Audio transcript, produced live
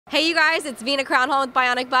Hey you guys, it's Veena Crownholm with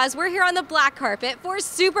Bionic Buzz. We're here on the black carpet for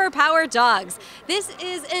Superpower Dogs. This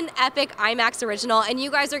is an epic IMAX original and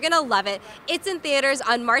you guys are gonna love it. It's in theaters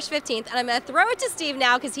on March 15th and I'm gonna throw it to Steve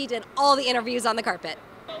now because he did all the interviews on the carpet.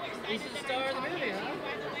 He's the star of the movie,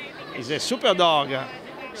 huh? He's a super dog,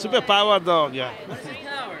 superpower dog. What's his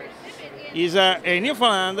powers? He's a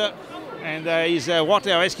Newfoundland and he's a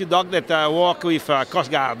water rescue dog that works with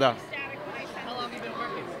Coast Guard. How long have you been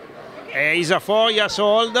working? He's 4 years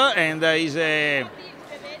old and he's a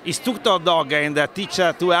instructor dog and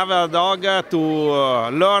teacher to other dog to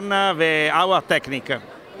learn our technique.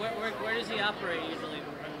 Where does he operate usually?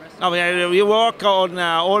 No, we work on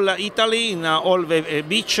all Italy, in all the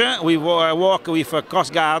beach. We work with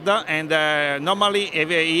Coast Guard and normally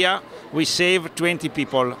every year we save 20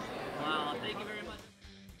 people.